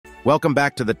Welcome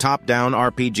back to the top-down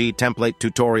RPG template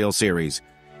tutorial series.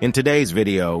 In today's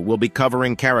video, we'll be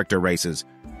covering character races.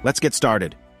 Let's get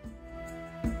started.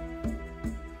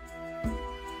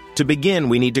 To begin,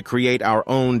 we need to create our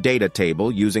own data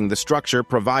table using the structure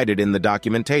provided in the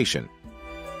documentation.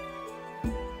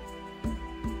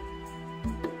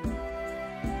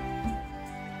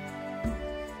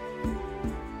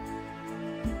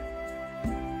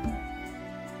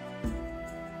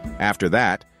 After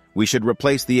that, we should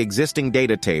replace the existing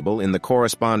data table in the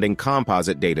corresponding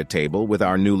composite data table with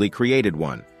our newly created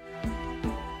one.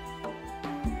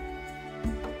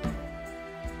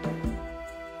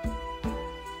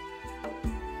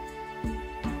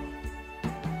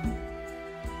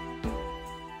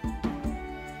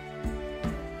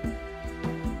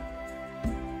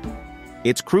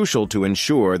 It's crucial to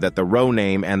ensure that the row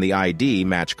name and the ID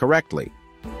match correctly.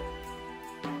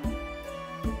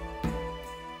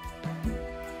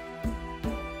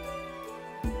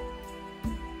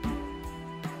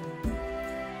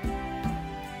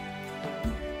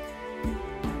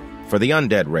 For the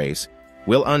undead race,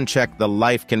 we'll uncheck the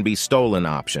Life Can Be Stolen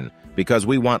option because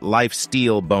we want life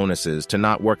steal bonuses to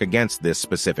not work against this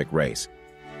specific race.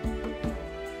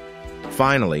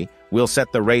 Finally, we'll set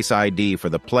the race ID for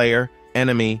the player,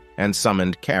 enemy, and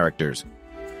summoned characters.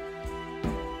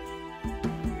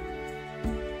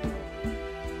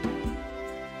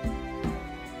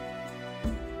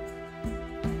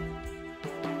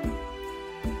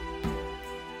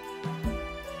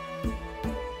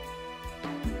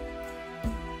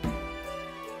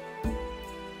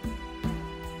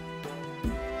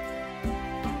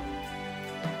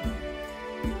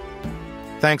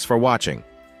 Thanks for watching.